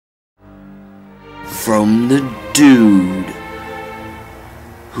from the dude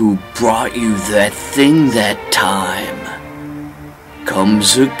who brought you that thing that time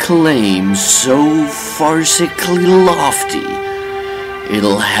comes a claim so farcically lofty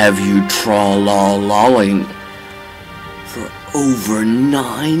it'll have you tra-la-lawing for over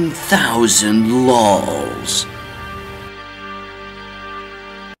 9,000 laws.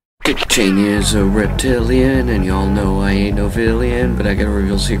 Dick Cheney is a reptilian, and y'all know I ain't no villain, but I gotta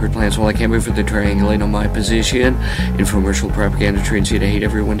reveal secret plans while I can't wait for the triangulate on my position. Infomercial propaganda trains you to hate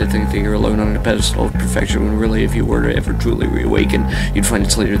everyone, to think that you're alone on a pedestal of perfection, when really if you were to ever truly reawaken, you'd find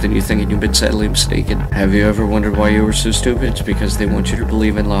it's later than you think and you've been sadly mistaken. Have you ever wondered why you were so stupid? It's because they want you to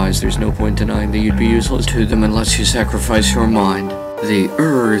believe in lies. There's no point denying that you'd be useless to them unless you sacrifice your mind. The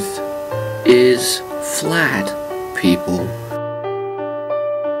earth is flat, people.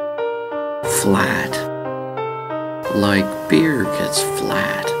 Flat. Like beer gets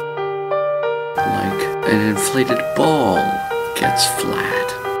flat. Like an inflated ball gets flat.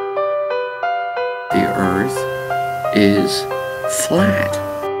 The earth is flat.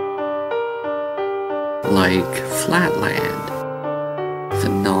 Like Flatland, the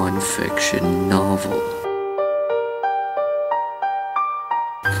non-fiction novel.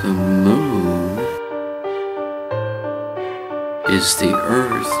 The moon is the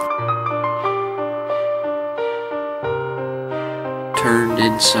earth turned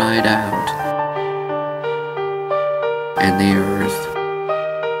inside out, and the earth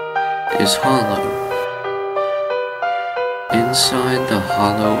is hollow. Inside the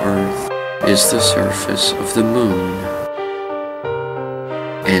hollow earth is the surface of the moon,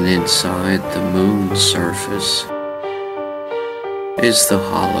 and inside the moon's surface is the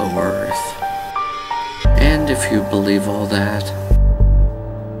hollow earth. And if you believe all that,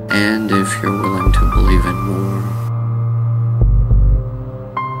 and if you're willing to believe in more,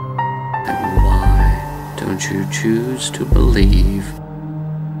 don't you choose to believe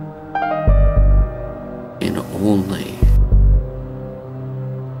in only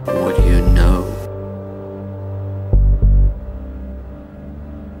what you know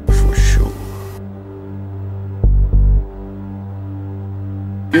for sure?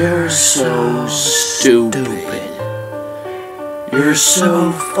 You're so stupid. You're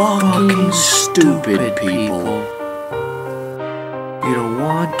so fucking stupid, people. You don't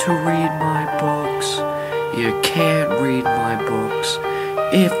want to read my books. You can't read my books.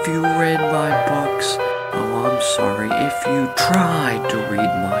 If you read my books, oh, I'm sorry, if you tried to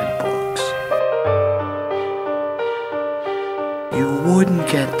read my books, you wouldn't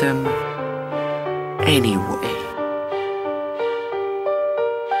get them anyway.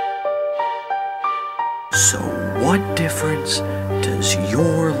 So what difference does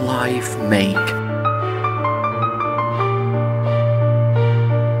your life make?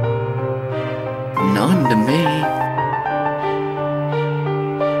 None to me.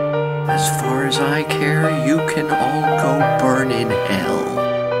 As far as I care, you can all go burn in hell.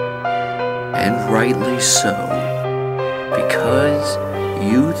 And rightly so, because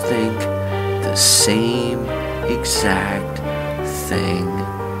you think the same exact thing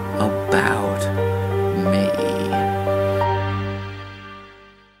about